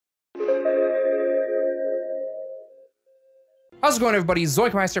How's it going, everybody?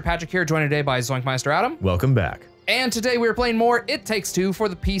 Zoinkmeister Patrick here, joined today by Zoinkmeister Adam. Welcome back. And today we're playing more It Takes Two for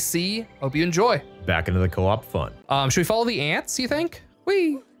the PC. Hope you enjoy. Back into the co-op fun. Should we follow the ants, you think?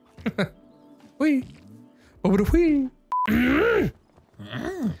 Wee. Wee. What would a wee?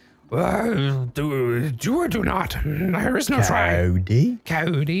 Do or do not. There is no try. Howdy.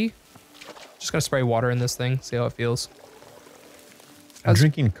 Cody. Just gonna spray water in this thing, see how it feels. I'm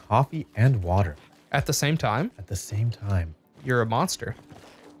drinking coffee and water. At the same time? At the same time. You're a monster.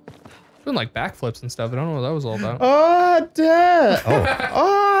 Doing like backflips and stuff. I don't know what that was all about. Oh, death.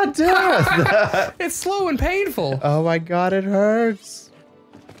 Oh, death. It's slow and painful. Oh my God, it hurts.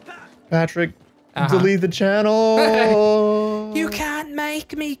 Patrick, delete the channel. You can't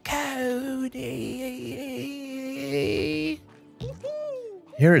make me, Cody.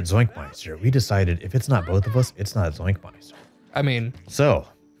 Here at Zoinkmeister, we decided if it's not both of us, it's not Zoinkmeister. I mean. So,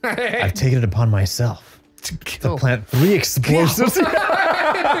 I've taken it upon myself to plant 3 explosives. There's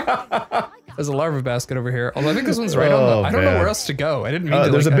a larva basket over here. Although I think this one's right on the. I don't know where else to go. I didn't mean to.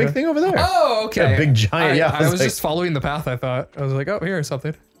 There's a big thing over there. Oh, okay. A big giant. I was just following the path. I thought I was like, oh, here's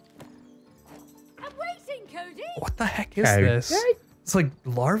something. I'm waiting, Cody. What the heck is this? It's like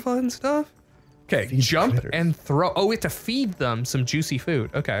larva and stuff. Okay, jump and throw. Oh, we have to feed them some juicy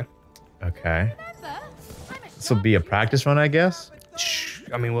food. Okay. Okay. This will be a practice run, I guess.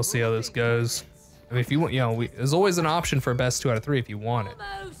 I mean, we'll see how this goes. I mean, if you want, you know, there's always an option for a best 2 out of 3 if you want it.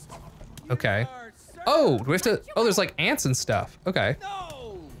 Okay. Oh, do we have to? Oh, there's like ants and stuff. Okay.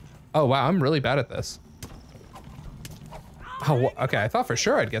 Oh wow, I'm really bad at this. Oh, okay. I thought for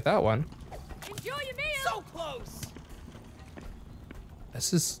sure I'd get that one. Enjoy your meal. So close.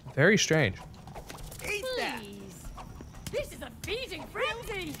 This is very strange. Eat that. This is a feeding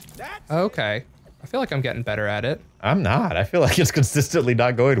frenzy. Okay. I feel like I'm getting better at it. I'm not. I feel like it's consistently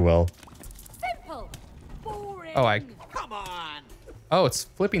not going well. Simple. Boring. Oh, Come on. Oh, it's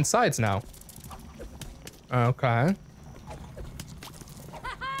flipping sides now. Okay. I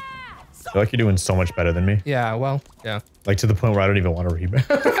feel like you're doing so much better than me. Yeah, well, yeah. Like to the point where I don't even want to rebound.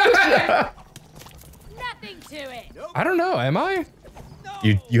 Nothing to it. I don't know, am I?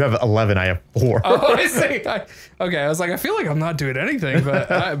 You have 11, I have 4. Oh, I see. Okay, I was like, I feel like I'm not doing anything,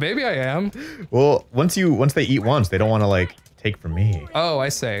 but maybe I am. Well, once they eat once, they don't want to like take from me. Oh, I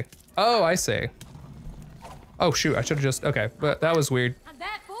see. Oh, I see. Oh shoot, I should have just, okay, but that was weird. I'm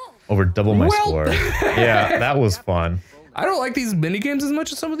that full. Over double my score. Yeah, that was fun. I don't like these mini games as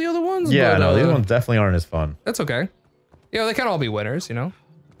much as some of the other ones. Yeah, but, no, these ones definitely aren't as fun. That's okay. Yeah, they can all be winners, you know?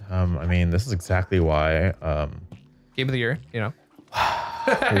 I mean, this is exactly why, Game of the year, you know?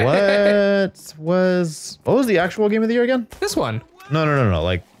 what was the actual game of the year again? This one. No,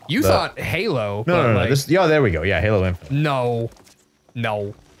 like. You thought Halo. No, like, this, yeah, there we go. Yeah, Halo Infinite.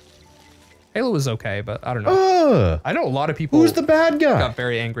 No. Halo was okay, but I don't know. I know a lot of people. Who's the bad guy? Got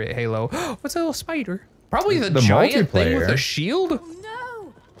very angry at Halo. What's that little spider? Probably the giant thing with a shield? Oh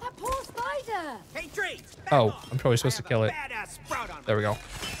no, that poor spider. Hey, Tree. Oh, I'm probably supposed to kill it. There we go.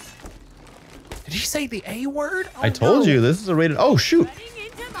 Did you say the A word? Oh, I told you, this is a rated. Oh, shoot.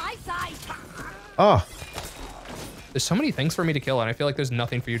 Into my sight. Oh. There's so many things for me to kill, and I feel like there's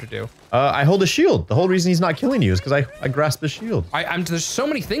nothing for you to do. I hold a shield. The whole reason he's not killing you is because I grasp the shield. There's so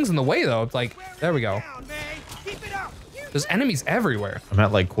many things in the way, though. It's like, there we go. There's enemies everywhere. I'm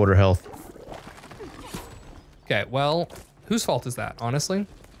at like quarter health. Okay, well, whose fault is that, honestly?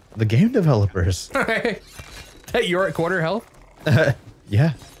 The game developers. That you're at quarter health?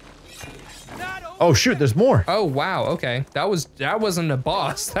 Yeah. Oh shoot, there's more. Oh wow, okay. That wasn't a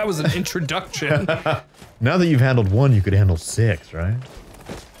boss. That was an introduction. Now that you've handled 1, you could handle 6, right?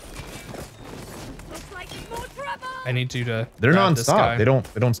 Looks like there's more trouble. I need you to. They're grab this guy.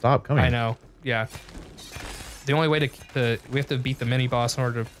 non-stop. They don't stop coming. I know. Yeah. The only way we have to beat the mini boss in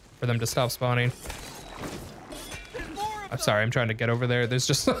order for them to stop spawning. I'm sorry, I'm trying to get over there. There's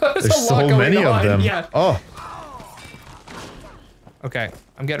just there's so many of them. Yeah. Oh. Okay,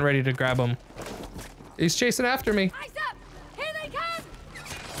 I'm getting ready to grab him. He's chasing after me. Eyes up. Here they come.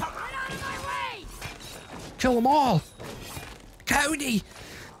 Get out of my way. Kill them all. Cody,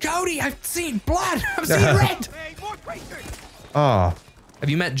 I've seen blood. I've seen red. Oh. Have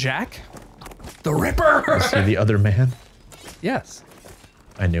you met Jack? The Ripper. Is he the other man? Yes.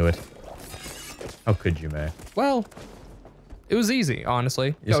 I knew it. How could you, May? Well, it was easy,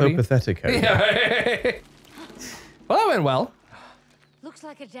 honestly. You're Cody. so pathetic, Cody. Yeah. Well, that went well. Looks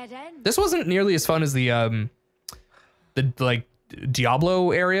like a dead end. This wasn't nearly as fun as the like Diablo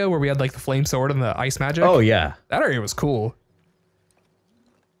area where we had like the flame sword and the ice magic. Oh yeah. That area was cool.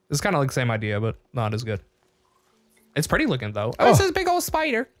 It's kind of like the same idea, but not as good. It's pretty looking though. Oh, it's this big old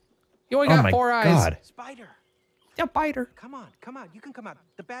spider. You only got 4 eyes. God. Spider. the biter. Come on, you can come out.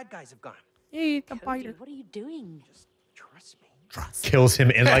 The bad guys have gone. Eat the Cody, biter. what are you doing? Just trust me. Kills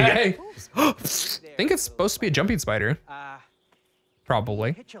him in like. Hey. I think it's supposed to be a jumping spider.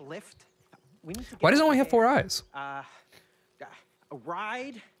 Probably. Hitch a lift. We need to Why get does it only have 4 there. eyes? A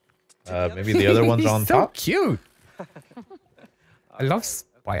ride. Maybe the other one's He's on so top. cute. I love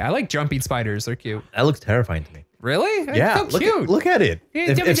I like jumping spiders. They're cute. That looks terrifying to me. Really? It's Yeah, so cute. look at it.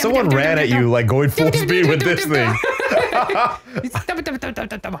 If someone ran at you like going full speed with this thing. I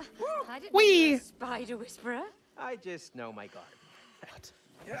didn't Wee. know a spider whisperer. I just know my garden.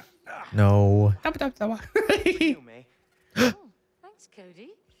 No. You, May. Oh, thanks,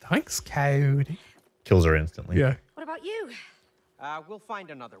 Cody. Thanks, Cody. Kills her instantly. Yeah. What about you? We'll find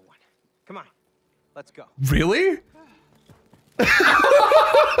another one. Come on, let's go. Really?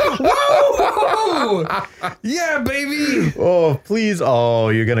 Whoa! Yeah, baby. Oh, please. Oh,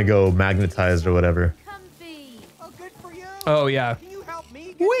 you're gonna go magnetized or whatever. Comfy. Oh, good for you. Oh, yeah. Can you help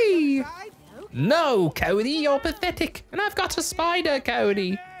me? Wee. No, Cody, you're pathetic. And I've got a spider,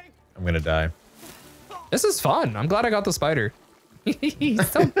 Cody. I'm gonna die. This is fun. I'm glad I got the spider. He's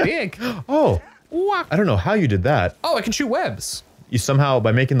so big. Oh, Wah. I don't know how you did that. Oh, I can shoot webs. You somehow,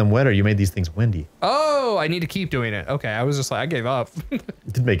 by making them wetter, you made these things windy. Oh, I need to keep doing it. Okay, I was just like, I gave up. It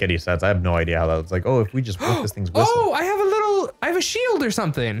didn't make any sense. I have no idea how that was like, oh, if we just work this thing's whistle. Oh, I have a shield or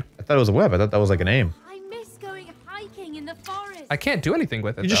something. I thought it was a web. I thought that was like an aim. I miss going hiking in the forest. I can't do anything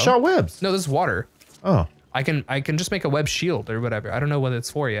with it, You just though. shot webs. No, this is water. Oh, I can just make a web shield or whatever. I don't know what it's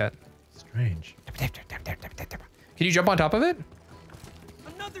for yet. strange. Can you jump on top of it?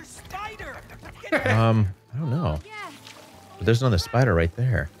 Another spider. I don't know. Yeah. But there's another spider right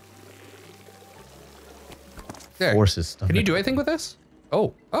there. There. Force his stomach. Can you do anything with this?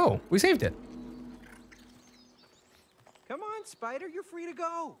 Oh, we saved it. Come on, spider. You're free to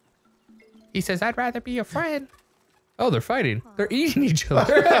go. He says, I'd rather be a friend. Oh, they're fighting. They're eating each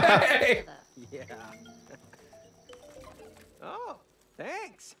other. Yeah. Oh,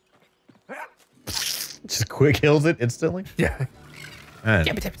 thanks. Just quick heals it instantly? Yeah. Man,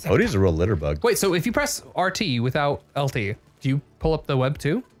 Odie's a real litter bug. Wait, so if you press RT without LT, do you pull up the web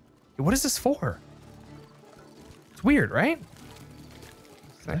too? What is this for? It's weird, right?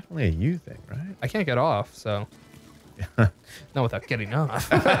 It's definitely a you thing, right? I can't get off, so. Not without getting off.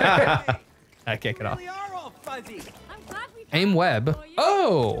 I can't get off. Really are all fuzzy. I'm glad we Aim web.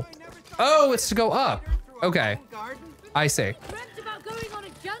 Oh! Oh, it's to go up. Okay, Garden? I see. dreamt about going on a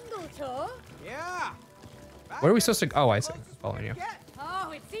jungle tour. Yeah. Where are we supposed to go? Oh, I see. I'm following you.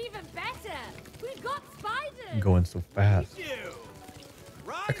 Oh, it's even better. We've got spiders. I'm going so fast. You.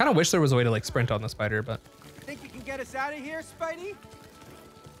 Right. I kind of wish there was a way to like sprint on the spider, but Think you can get us out of here, Spidey?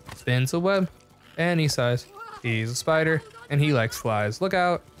 spins a web any size. He's a spider and he likes flies. Look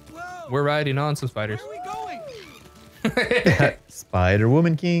out. Whoa. We're riding on some spiders. Where are we going? Spider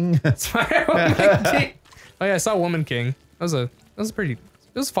Woman King. Spider Woman King. Oh yeah, I saw Woman King. It was a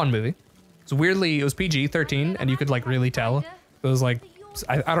fun movie. It was PG-13 and you could like really tell. It was like,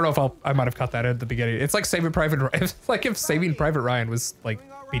 I don't know if I might have cut that at the beginning. It's like Saving Private Ryan. It's like if Saving Private Ryan was like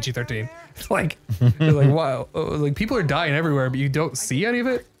PG-13. It's like, wow, like people are dying everywhere, but you don't see any of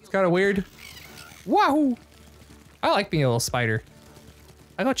it. It's kind of weird. Wahoo! I like being a little spider.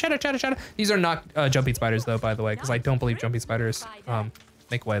 I go chatter, chatter, chatter. These are not jumping spiders though, by the way, because I don't believe jumping spiders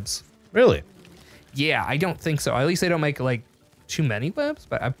make webs. Really? Yeah, I don't think so. At least they don't make like too many webs,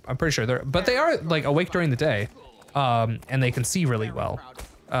 but I'm pretty sure but they are like awake during the day, and they can see really well,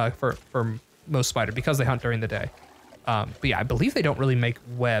 for most spider because they hunt during the day. But yeah, I believe they don't really make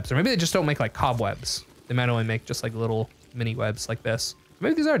webs, or maybe they just don't make like cobwebs. They might only make just like little mini webs like this.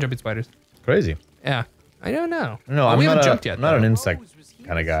 Maybe these are jumping spiders. Crazy. Yeah, I don't know. No, Well, we haven't jumped yet. I'm not though. an insect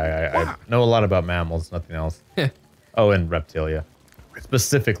kind of guy. I know a lot about mammals, nothing else. Oh, and reptilia.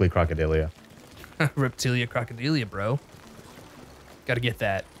 Specifically crocodilia. Reptilia, crocodilia, bro. Gotta get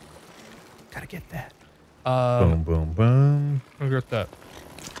that. Gotta get that. Boom, boom, boom. I got that.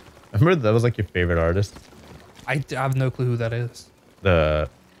 I remember that was like your favorite artist. I have no clue who that is. The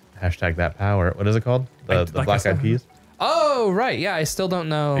hashtag that power. What is it called? The Like I Black said. Eyed Peas. Oh, right. Yeah, I still don't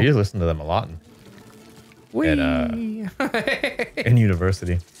know. I used to listen to them a lot Whee. in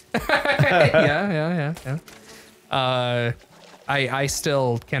university. yeah. I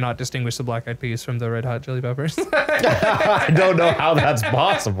still cannot distinguish the Black Eyed Peas from the Red Hot Chili Peppers. I don't know how that's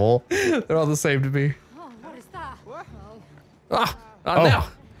possible. They're all the same to me. Oh, what is that? What? Oh Oh. no.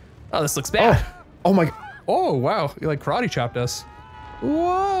 Oh, this looks bad. Oh my. Oh, wow. You like karate chopped us.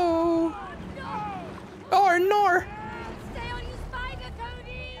 Whoa. No! Oh, nor. Stay on, you spider,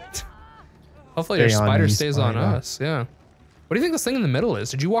 Cody! Hopefully your Stay on, spider you stays on spider. us. Yeah. What do you think this thing in the middle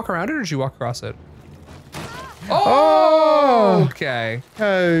is? Did you walk around it or did you walk across it? Oh, okay.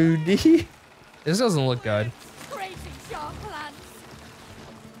 Cody. This doesn't look good. Crazy sharp plants.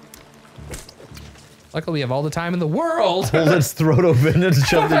 Luckily, we have all the time in the world. Hold its throat open and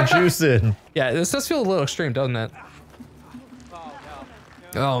shove the juice in. Yeah, this does feel a little extreme, doesn't it?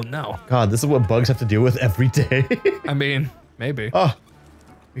 Oh no. God, this is what bugs have to deal with every day. I mean, maybe. Oh,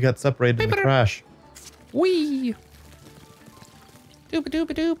 we got separated in the crash. Wee. Doop doop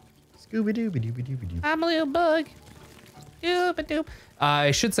doop. Scooby dooby dooby dooby doo. I'm a little bug. Doop doop.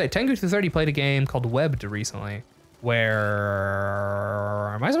 I should say, Tengu 230 played a game called Webbed recently,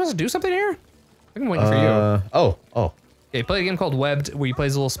 where am I supposed to do something here? I'm waiting for you. Oh. Yeah, he played a game called Webbed where he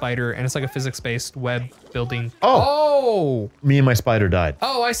plays a little spider and it's like a physics-based web building. Oh. Me and my spider died.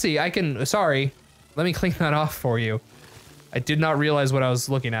 Oh, I see. I can, sorry. Let me clean that off for you. I did not realize what I was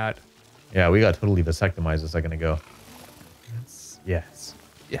looking at. Yeah, we got totally vasectomized a second ago. Yes.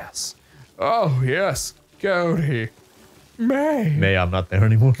 Yes. Oh, yes. Cody. May, I'm not there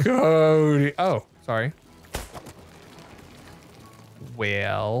anymore. Cody. Oh, sorry.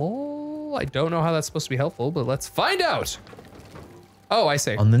 Well, I don't know how that's supposed to be helpful, but let's find out. Oh, I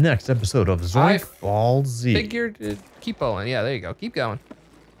see. On the next episode of Zoinkmeister. Figured keep going. Yeah, there you go. Keep going.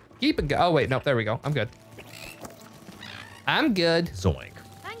 Keep it going. Oh, wait. Nope. There we go. I'm good. I'm good. Zoink.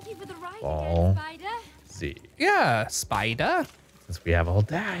 Thank you for the ride Ball. again, Spider. See. Yeah, spider. Since we have all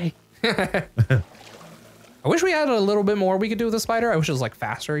day. I wish we had a little bit more we could do with the spider. I wish it was like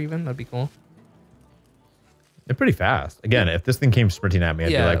faster even. That'd be cool. They're pretty fast. Again, if this thing came sprinting at me,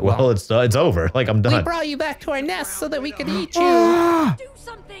 I'd Yeah, be like, well, it's over. Like, I'm done. We brought you back to our nest so that we could eat you. Do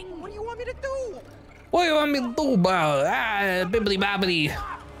something. What do you want me to do? What do you want me to do about bibbly bobbly?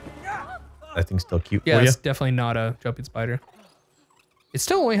 That thing's still cute Yeah, for you. it's definitely not a jumping spider. It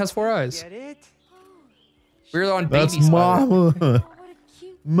still only has 4 eyes. Get it? We're on baby That's spider. mama. Oh, what a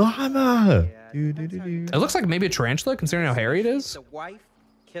cute. Mama. Yeah, Do, that's do, how do, you do. It looks like maybe a tarantula considering how hairy it is. The wife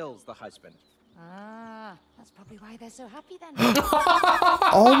kills the husband. Ah, that's probably why they're so happy then.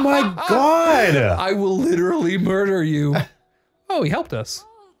 Oh my god. I will literally murder you. Oh, he helped us.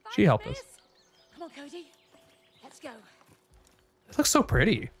 Oh, She helped thanks, us. miss. Come on, Cody. Let's go. It looks so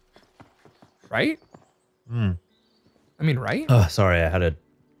pretty. Right? I mean, right? Oh, sorry,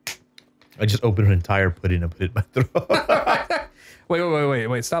 I just opened an entire pudding and put it in my throat.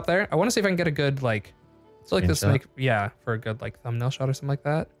 Wait. Stop there. I want to see if I can get a good, like, so like this Screenshot? make, yeah, for a good, like, thumbnail shot or something like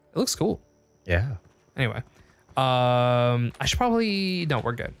that. It looks cool. Yeah. Anyway. I should probably, no,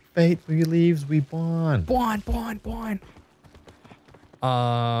 we're good. Fate for your leaves, we bond. Bond.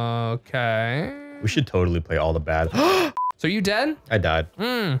 Okay. We should totally play all the bad. So you dead? I died.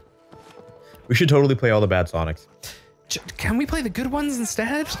 Hmm. We should totally play all the bad Sonics. Can we play the good ones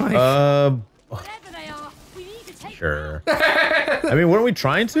instead? Like, Whatever they are, we need to take Sure. I mean, weren't we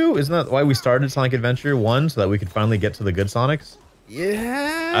trying to? Isn't that why we started Sonic Adventure 1 so that we could finally get to the good Sonics?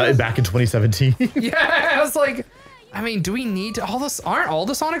 yeah. Back in 2017. Yeah, I was like, I mean, do we need to, aren't all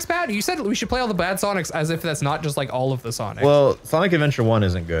the Sonics bad? You said we should play all the bad Sonics as if that's not just like all of the Sonics. Well, Sonic Adventure 1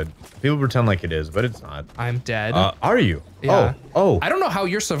 isn't good. People pretend like it is, but it's not. I'm dead. Are you? Yeah. Oh. I don't know how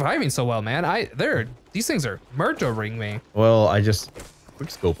you're surviving so well, man. These things are murdering me. Well, I just quick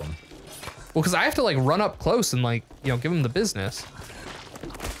scope them. Well, because I have to like run up close and like, you know, give them the business.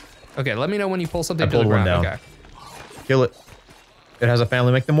 Okay, let me know when you pull something I to the pulled one ground. down. Okay. Kill it. It has a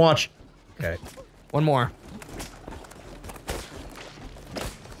family. Make them watch. Okay. One more.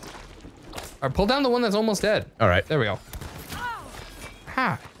 All right, pull down the one that's almost dead. All right. There we go.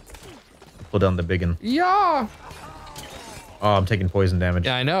 Ha. Pull down the big one. Yeah. Oh, I'm taking poison damage.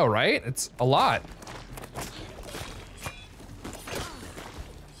 Yeah, I know, right? It's a lot.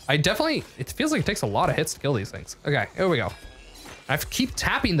 It feels like it takes a lot of hits to kill these things. Okay, here we go. I have to keep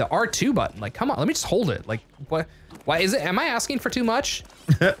tapping the R2 button. Like, come on, let me just hold it. Like, what? Why is it? Am I asking for too much?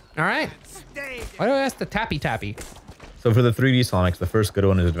 All right. Why do I ask the tappy? So for the 3D Sonics, the first good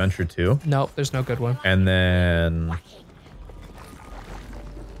one is Adventure 2. Nope, there's no good one. And then...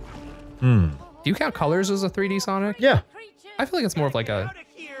 Do you count Colors as a 3D Sonic? Yeah. I feel like it's more of like a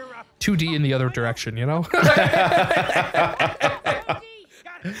 2D in the other direction, you know?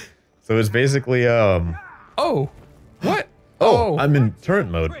 So it's basically, Oh, what? Oh, I'm in turret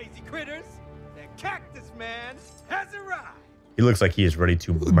mode. Crazy critters. The cactus man has arrived. He looks like he is ready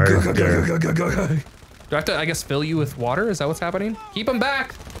to murder. Do I have to, I guess, fill you with water? Is that what's happening? Keep them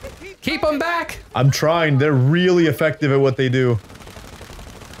back. Keep them back. I'm trying. They're really effective at what they do.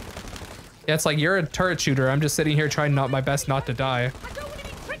 Yeah, it's like you're a turret shooter. I'm just sitting here trying my best not to die. I don't want to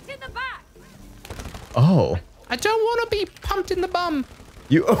be pricked in the back. Oh. I don't want to be pumped in the bum.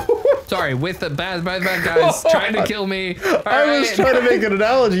 You. Sorry, with the bad guys trying to kill me. I was trying to make an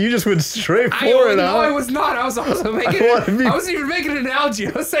analogy. You just went straight for it. No, I was not. I was also making. I wasn't even making an analogy.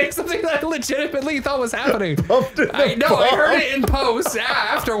 I was saying something that I legitimately thought was happening. I know. I heard it in post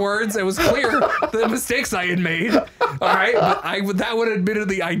afterwards. It was clear the mistakes I had made. All right, but that would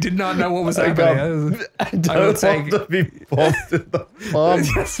admittedly, I did not know what was happening. I would say to be bumped in the bum.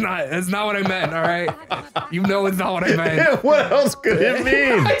 That's not what I meant. All right, you know it's not what I meant. What else could it mean?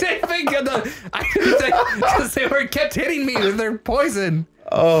 I didn't think because they kept hitting me with their poison.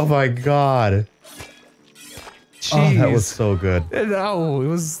 Oh my god. Jeez. Oh, that was so good. No, it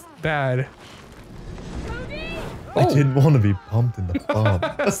was bad. I didn't want to be pumped in the bum.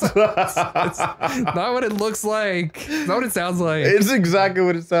 That's not what it looks like. It's not what it sounds like. It's exactly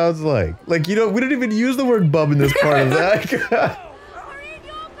what it sounds like. Like, you know, we didn't even use the word bum in this part of that.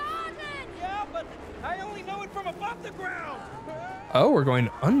 Yeah, but I only know it from above the ground. Oh, we're going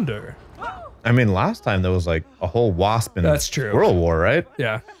under. I mean, last time there was like a whole wasp and That's true. squirrel war, right?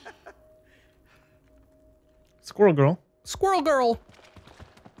 Yeah. Squirrel girl. Squirrel girl.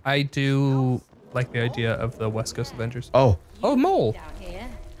 I do like the idea of the West Coast Avengers. Oh. Oh, mole. Down here.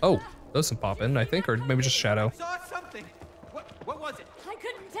 Oh, those some pop in, I think, or maybe just shadow. Saw something. What was it? I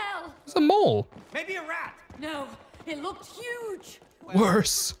couldn't tell. It's a mole. Maybe a rat. No, it looked huge.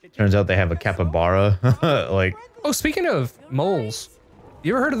 Worse. Turns out they have a capybara. Like. Oh, speaking of moles,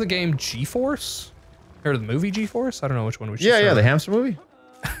 you ever heard of the game G-Force? Heard of the movie G-Force? I don't know which one we should Yeah, start the with. hamster movie.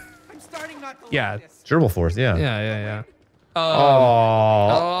 I'm starting not to Yeah. like this. Gerbil Force, yeah. Yeah.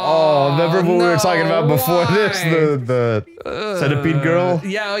 Oh, remember what we were talking about before this? The centipede girl?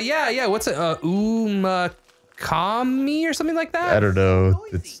 Yeah. What's it? Umakami or something like that? I don't know.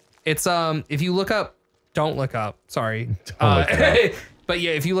 It's if you look up, don't look up. Sorry. Don't look it But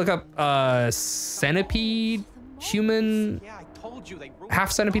yeah, if you look up centipede human, Yeah, I told you they ruined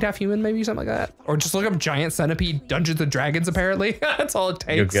half centipede, half human, maybe something like that. Or just look up giant centipede Dungeons and Dragons. Apparently, that's all it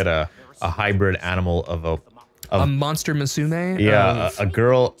takes. You'll get a hybrid animal of a monster Musume. Yeah, a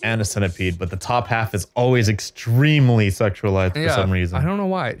girl and a centipede, but the top half is always extremely sexualized for some reason. I don't know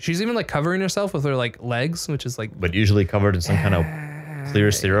why. She's even like covering herself with her like legs, which is like. But usually covered in some kind of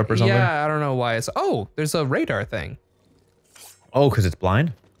clear syrup or something. Yeah, I don't know why. It's there's a radar thing. Oh, because it's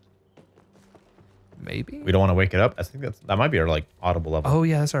blind? Maybe. We don't want to wake it up? I think that might be our like audible level. Oh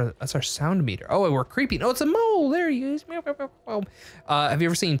yeah, that's our sound meter. Oh, we're creeping. Oh, it's a mole. There he is. Have you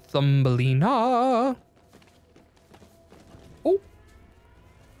ever seen Thumbelina? Oh.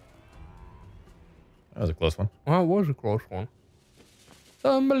 That was a close one. Well, it was a close one.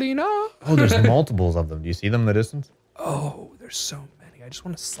 Thumbelina. Oh, there's multiples of them. Do you see them in the distance? Oh, there's so many. I just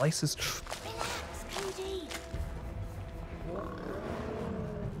want to slice this. Cody.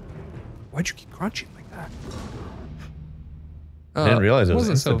 Why'd you keep crunching like that? I didn't realize it was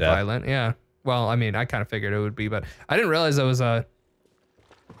wasn't so instant death. violent. Yeah. Well, I mean, I kind of figured it would be, but I didn't realize it was But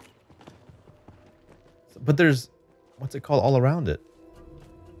there's, what's it called all around it?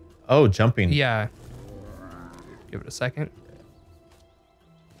 Oh, jumping. Yeah. Give it a second.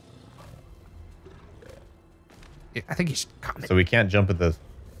 Yeah, I think he's coming. So we can't jump at the,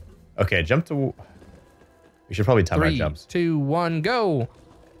 okay, jump to, we should probably time our 3, jumps. 2, 1, go.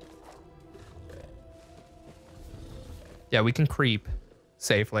 Yeah, we can creep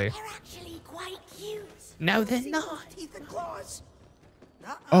safely. They're actually quite cute. No, they're not. teeth and claws.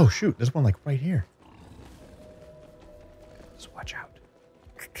 Oh shoot, there's one like right here. Just watch out.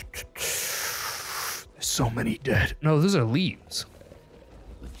 There's so many dead. No, those are leaves.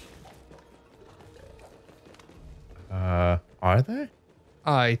 Are they?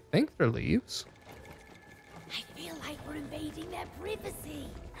 I think they're leaves. I feel like we're invading their privacy.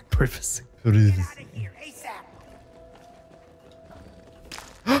 Privacy. Here, ASAP.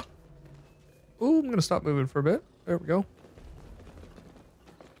 Ooh, I'm gonna stop moving for a bit. There we go.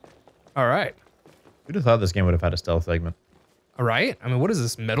 All right. Who'd have thought this game would have had a stealth segment? All right. I mean, what is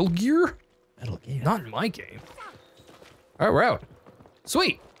this, Metal Gear? Metal Gear. Not in my game. All right, we're out.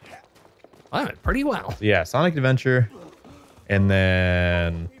 Sweet. I went pretty well. Yeah, Sonic Adventure, and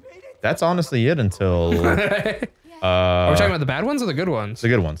then that's honestly it until Are we talking about the bad ones or the good ones? the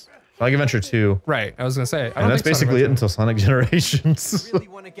good ones. Sonic Adventure 2, Right. I was gonna say. I and don't that's think Sonic basically it Adventure- until Sonic Generations. Really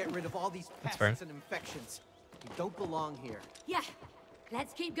want to get rid of all these pests fair. and infections. You don't belong here. Yeah,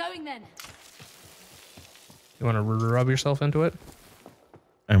 let's keep going then. You want to rub yourself into it?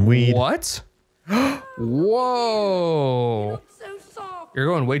 And weed. What? Whoa! So soft, You're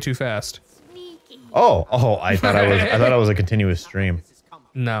going way too fast. sneaky. Oh, I thought I was a continuous stream. This is coming.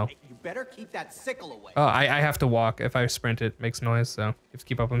 No. Hey, you better keep that sickle away. Oh, I have to walk. If I sprint, it makes noise, so you have to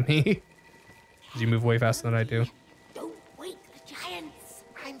keep up with me. Because you move way faster than I do. Don't wake the giants.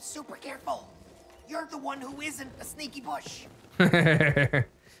 super careful. You're the one who isn't a sneaky bush.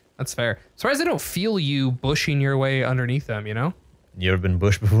 That's fair. Surprised they don't feel you bushing your way underneath them, you know? You ever been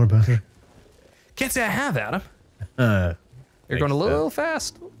bush before, Buster? Can't say I have, Adam. You're going Makes a little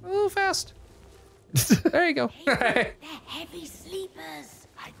fast. A little fast. There you go. They're heavy sleepers.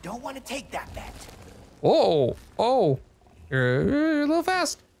 I don't want to take that bet. Oh, oh. You're a little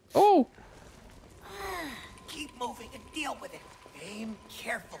fast. Oh. Keep moving and deal with it. Aim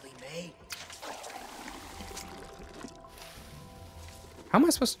carefully, May. How am I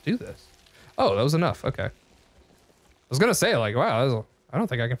supposed to do this? Oh, that was enough. Okay. I was gonna say, like, wow, I don't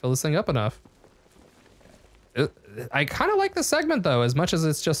think I can fill this thing up enough. I kind of like the segment though, as much as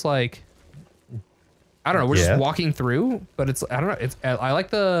it's just like, I don't know, we're just walking through, but it's, I don't know, it's, I like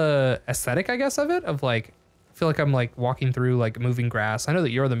the aesthetic, I guess, of it, of like, I feel like I'm like walking through like moving grass. I know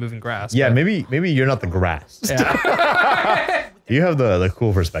that you're the moving grass. Yeah, but... maybe you're not the grass. Yeah. You have the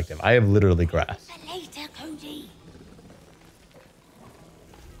cool perspective. I have literally grass. For later, Cody.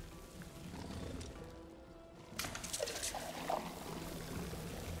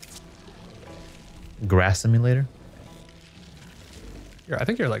 Grass simulator? I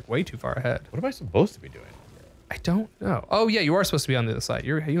think you're like way too far ahead. What am I supposed to be doing? I don't know. Oh yeah, you are supposed to be on the other side.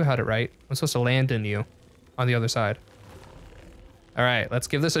 You had it right. I'm supposed to land in you on the other side. All right, let's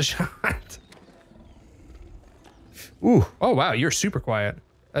give this a shot. Ooh. Oh wow, you're super quiet.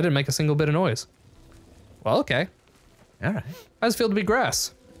 That didn't make a single bit of noise. Well, okay. All right. How does it feel to be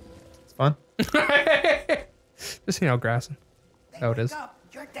grass? It's fun. Just, you know, grassing. How it is. Up.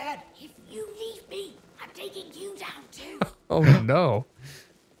 You're dead. If you leave me, I'm taking you down too. Oh no.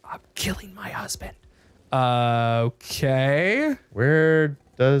 I'm killing my husband. Okay. Where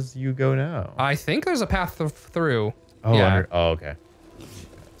does you go now? I think there's a path through. Oh, yeah. Okay.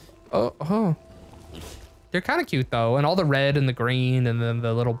 Oh. They're kind of cute though, and all the red and the green, and then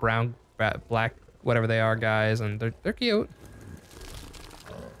the little brown, black, whatever they are, guys, and they're cute.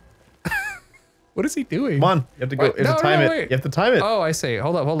 What is he doing? Come on, you have to go. You have to time it. Wait. You have to time it. Oh, I see.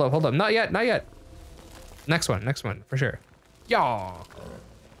 Hold up. Not yet. Next one, for sure. Yeah.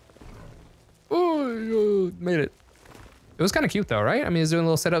 Oh, made it. It was kind of cute though, right? I mean, he was doing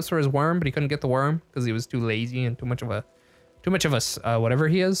little setups for his worm, but he couldn't get the worm because he was too lazy and too much of a whatever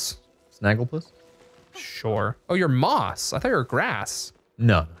he is. Snagglepuss? Sure. Oh, you're moss. I thought you were grass.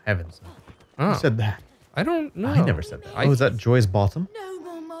 No, heavens. Oh. Who said that? I don't know. I never said that. Oh, is that Joy's bottom? No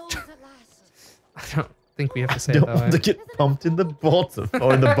more moles at last. I don't think we have to say Don't it that want way. to get pumped in the bottom.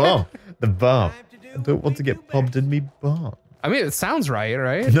 Or in the bum. The bum. I don't want to get pumped in me bum. I mean, it sounds right?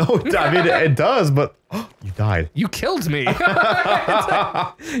 No, I mean, it does, but you died. You killed me.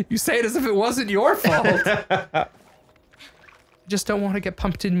 You say it as if it wasn't your fault. I just don't want to get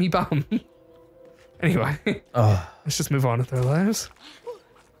pumped in me bum. Anyway, let's just move on with our lives.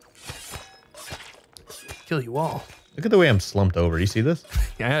 Kill you all. Look at the way I'm slumped over. You see this?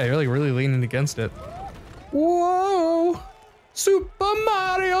 Yeah, you're like really leaning against it. Whoa! Super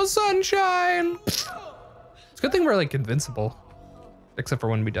Mario Sunshine! It's a good thing we're like invincible. Except for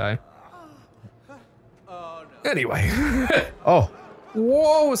when we die. Anyway. Oh.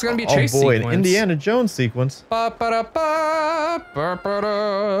 Whoa, it's gonna be a chase boy, sequence. an Indiana Jones sequence. Ba ba da ba, ba ba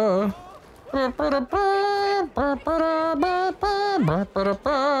da. Ba ba da ba, ba ba da ba ba, ba ba da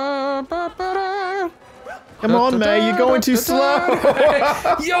ba, ba ba da. Come on, May, you're going too slow.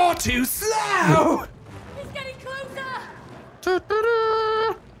 You're too slow! He's getting closer.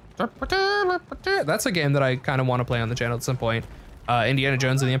 That's a game that I kind of want to play on the channel at some point. Indiana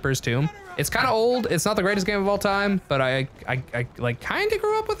Jones and the Emperor's Tomb. It's kind of old. It's not the greatest game of all time, but I like kind of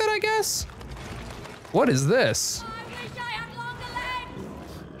grew up with it, I guess. What is this? I wish I had longer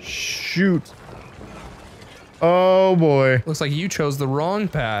legs. Shoot. Oh, boy. Looks like you chose the wrong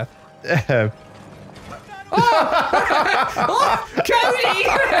path. Cody!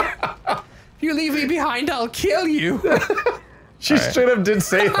 If you leave me behind, I'll kill you. She straight up did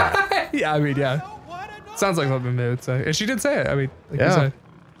say that. Yeah, I mean, yeah. Sounds like something May would say. And she did say it, I mean, like you Yeah. said.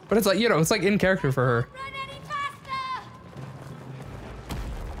 But it's like, you know, it's like in character for her. Run any faster.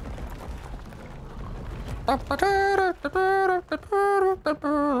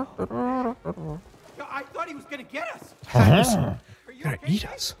 I thought he was gonna get us. Uh-huh. Are you Gonna okay? eat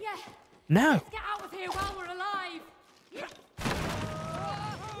us. Yeah. No. Get out of here while we're alive.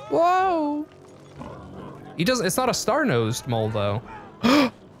 Whoa. He does. It's not a star-nosed mole though.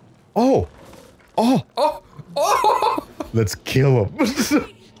 Oh. Oh. Oh. Oh. Let's kill him. Tired.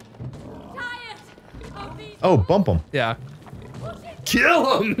 Oh, these Oh, bump him. Yeah.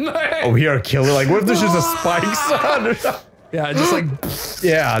 Kill him. Oh, we are a killer. Like, what if there's just a spike son? Yeah, just like.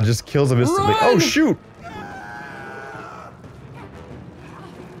 Yeah, just kills him instantly. Run! Oh, shoot.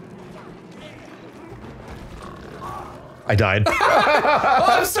 I died. Oh,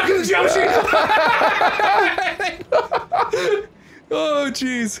 I'm stuck in the jump sheet. Oh,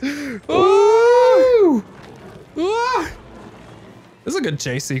 jeez. Oh. Ah. This is a good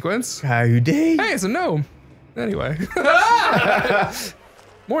chase sequence. Howdy. Hey, it's a gnome. Anyway.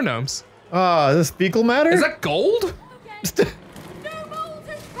 More gnomes. Ah, this fecal matter? Is that gold? No moles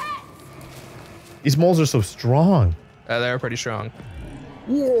as pets! These moles are so strong. They're pretty strong.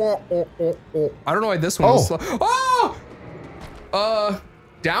 I don't know why this one was slow. Oh!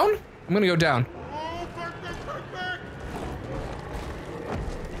 Down? I'm gonna go down.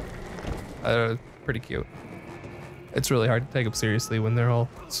 Pretty cute. It's really hard to take them seriously when they're all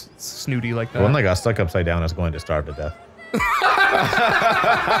snooty like that. The one that got stuck upside down is going to starve to death.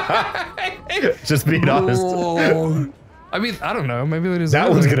 Just being honest. Oh. I mean, I don't know. Maybe they deserve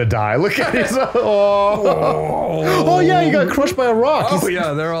That one's it. gonna die. Look at it. Oh yeah, you got crushed by a rock. Oh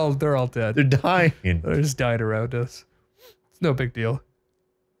yeah, they're all dead. They're dying. They're just dying around us. It's no big deal.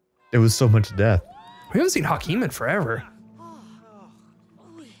 There was so much death. We haven't seen Hakim in forever.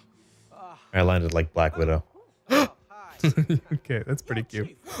 I landed like Black Widow. Okay, that's pretty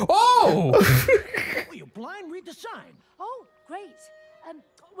cute. Oh! Are you blind? Read the sign. Oh, great.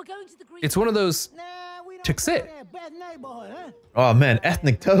 We're going to the green. It's one of those. Nah, we don't Chicks go it. there. Bad neighborhood, huh? Oh man,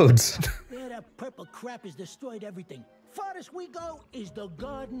 ethnic toads. Yeah, that purple crap has destroyed everything. Farthest we go is the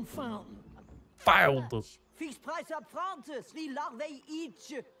garden fountain. Filed. Fixed price up front, 3 larvae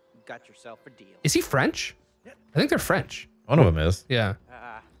each. Got yourself a deal. Is he French? I think they're French. One of them is. Yeah.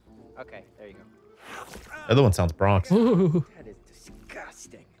 Okay, there you go. The other one sounds Bronx. That is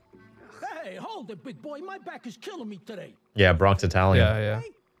disgusting. Hey, hold it, big boy. My back is killing me today. Yeah, Bronx Italian. Yeah, yeah.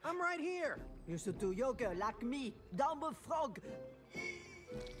 Hey, I'm right here. Used to do yoga like me, dumb frog.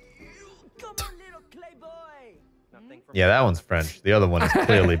 Come on, little clay boy. Nothing from Yeah, that one's French. The other one is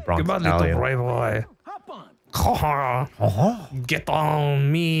clearly Bronx Italian. boy. Hop on. Get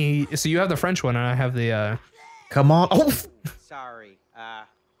on me. So you have the French one, and I have the. Come on. Oh. Sorry.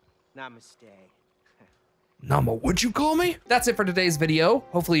 Namaste. Nama, would you call me? That's it for today's video.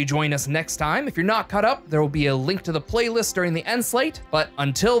 Hopefully you join us next time. If you're not caught up, there will be a link to the playlist during the end slate. But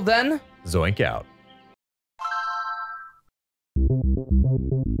until then, Zoink out.